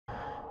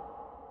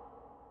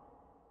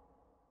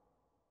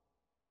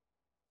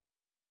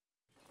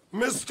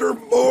Mr.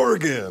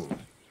 Morgan,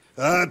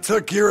 I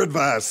took your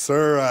advice,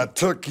 sir. I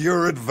took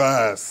your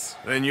advice.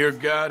 Then your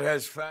god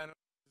has final...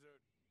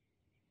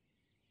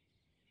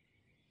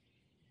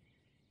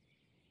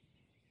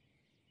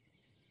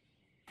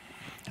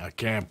 I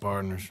can't,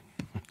 partners.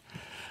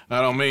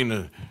 I don't mean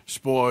to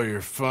spoil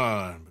your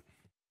fun,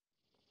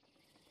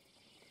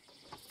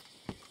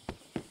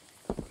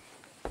 but...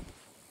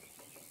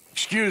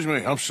 Excuse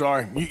me, I'm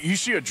sorry. You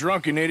see a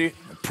drunken idiot,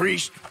 a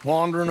priest,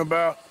 wandering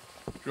about?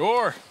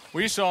 Sure,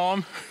 we saw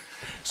him,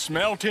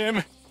 smelt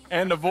him,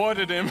 and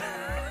avoided him.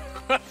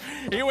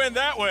 He went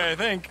that way, I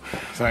think.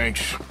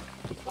 Thanks.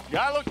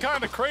 Guy looked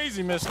kind of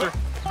crazy, mister.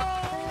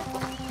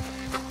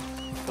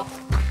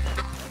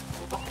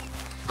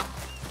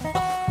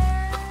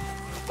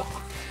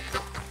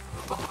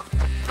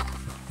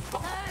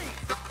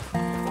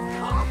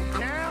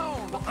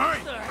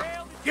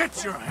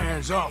 Get your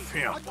hands off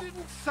him. I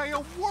didn't say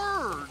a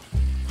word.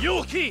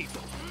 You'll keep.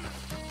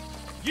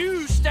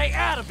 You stay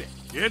out of it.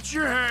 Get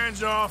your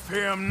hands off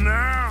him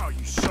now,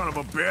 you son of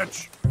a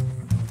bitch.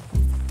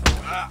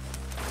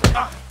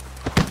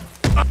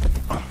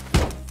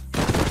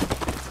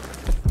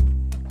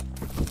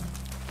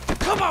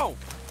 Come on!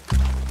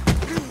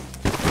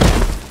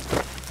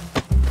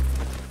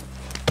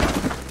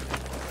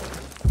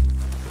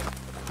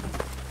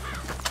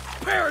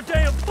 Pair of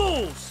damn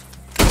fools!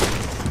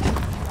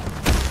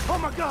 Oh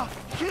my God,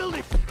 killed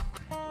him.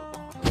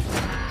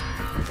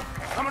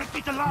 I'm gonna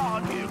keep the law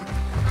on you.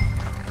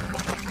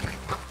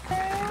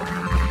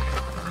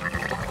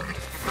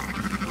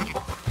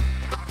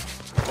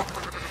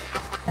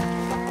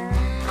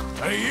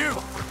 Hey, you!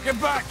 Get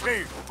back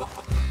here!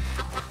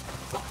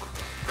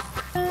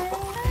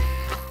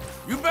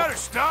 You better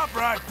stop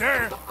right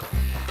there!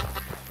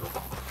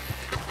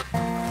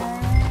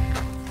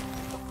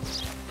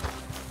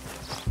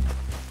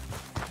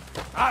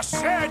 I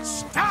said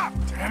stop,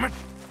 damn it!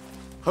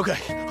 Okay.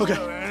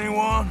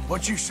 Anyone,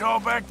 what you saw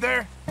back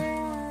there?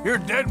 You're a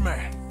dead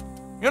man.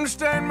 You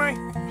understand me?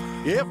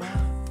 Yep.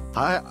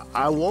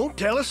 I won't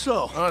tell a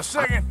soul. On a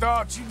second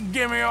thought, you can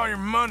give me all your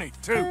money,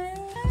 too.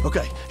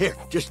 Okay, here,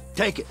 just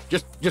take it.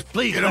 Just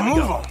please Get let a me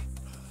move go. on.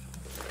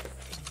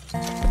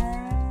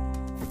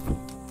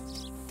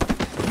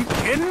 You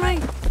kidding me?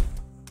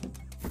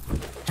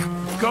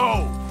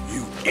 Go,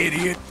 you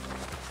idiot.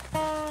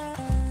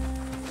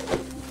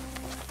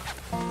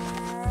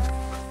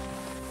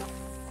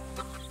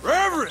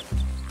 Reverend,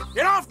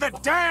 get off the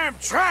damn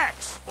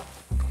tracks!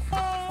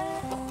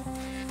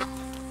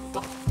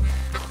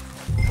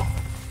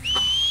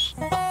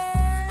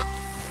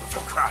 For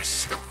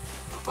Christ's sake.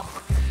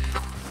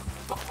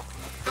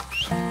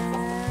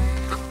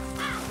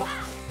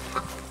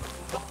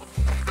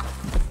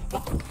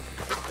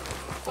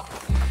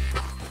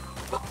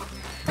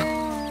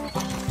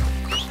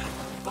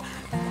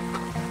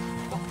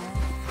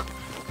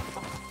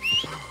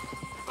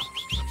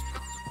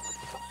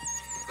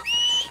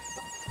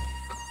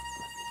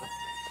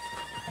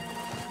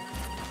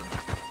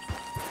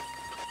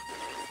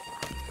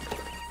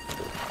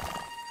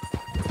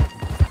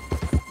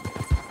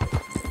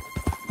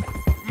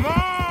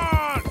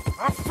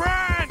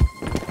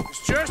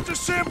 Just a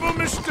simple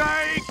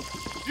mistake.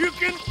 You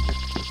can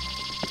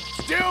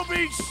still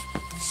be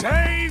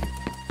saved.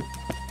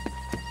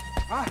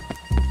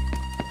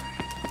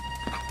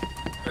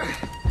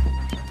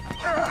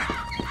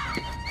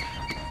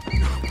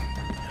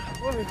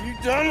 What have you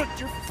done with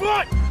your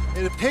foot?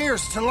 It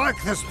appears to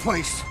like this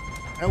place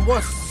and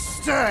wants to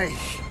stay.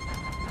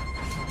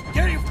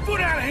 Get your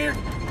foot out of here.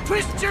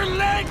 Twist your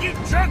leg, you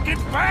drunken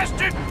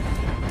bastard.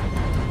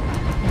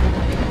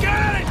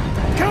 Get it.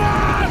 Come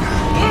on.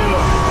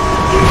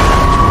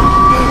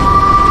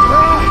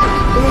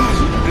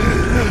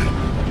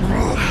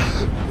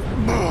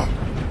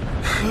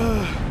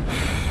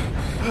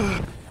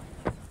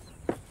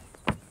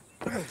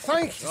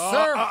 Thank you,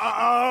 sir.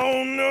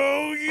 Oh,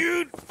 no,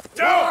 you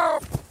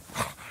don't.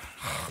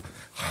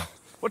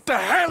 What the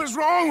hell is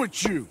wrong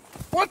with you?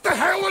 What the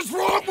hell is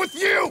wrong with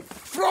you?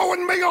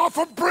 Throwing me off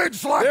a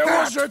bridge like There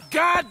that? was a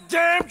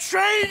goddamn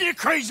train, you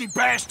crazy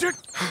bastard!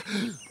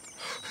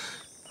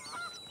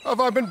 Have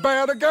I been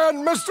bad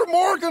again, Mr.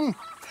 Morgan?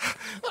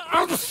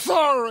 I'm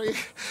sorry.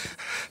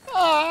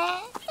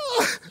 I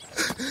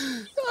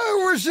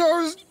wish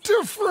I was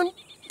different.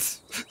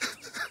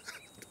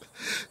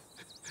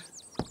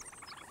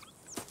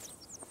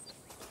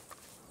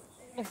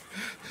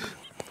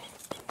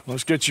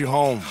 Let's get you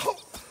home.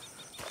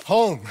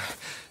 Home?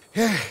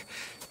 Yeah,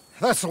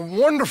 that's a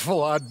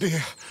wonderful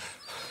idea.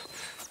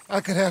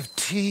 I could have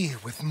tea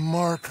with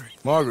Margaret.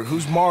 Margaret?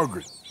 Who's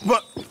Margaret?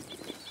 What?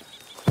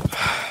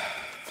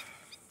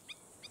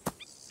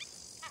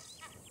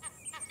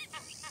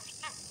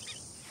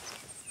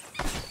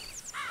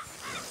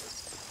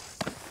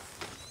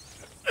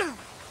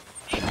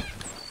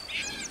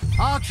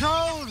 I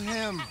told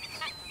him.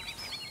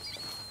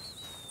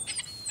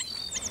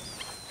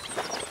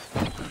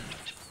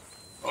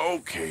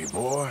 Okay,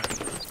 boy.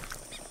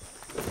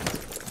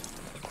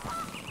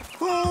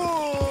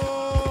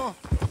 Oh!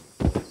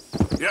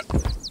 Yep.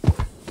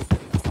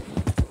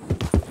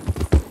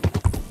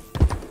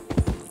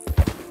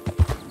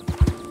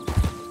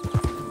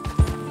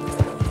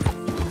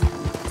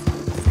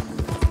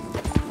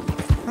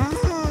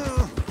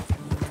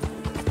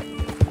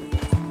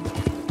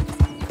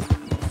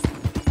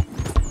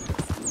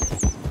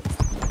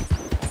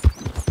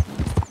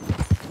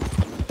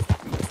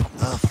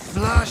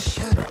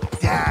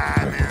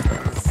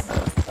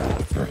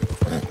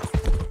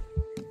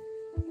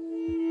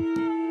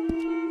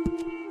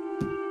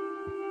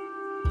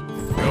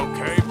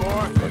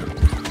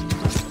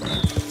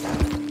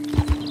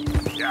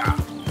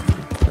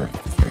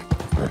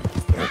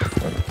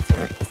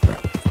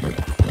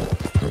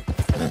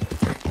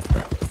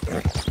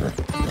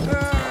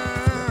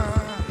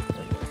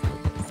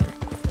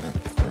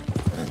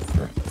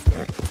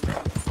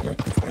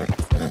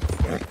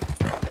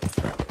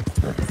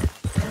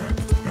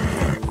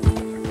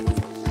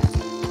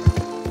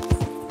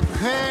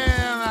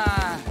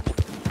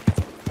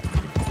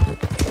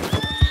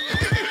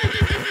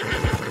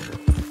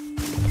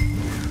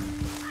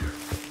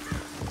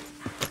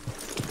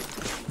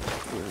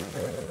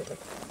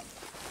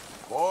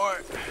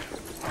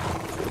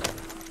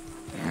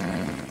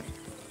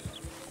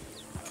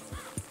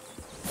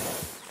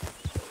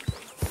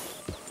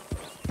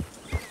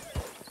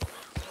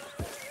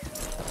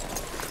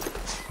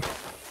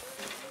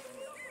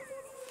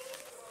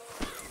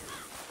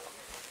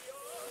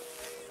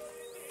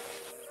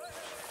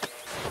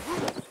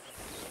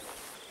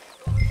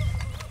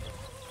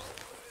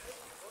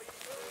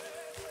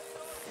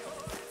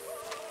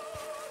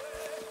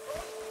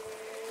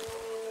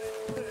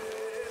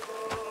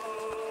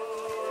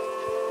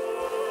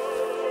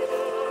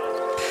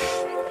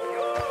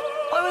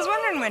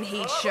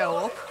 he'd show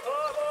up.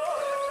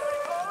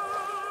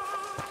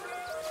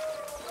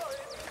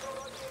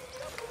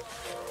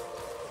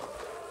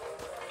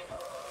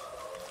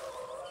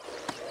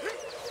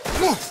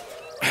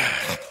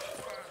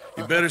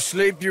 You better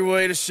sleep your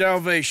way to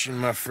salvation,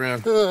 my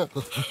friend.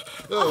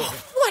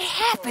 What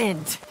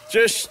happened?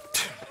 Just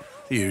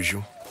the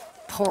usual.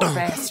 Poor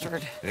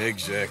bastard.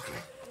 Exactly.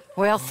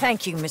 Well,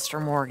 thank you,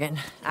 Mr. Morgan.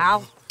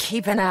 I'll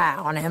keep an eye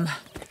on him.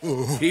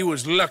 He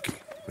was lucky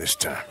this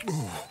time.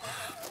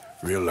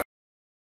 Real lucky.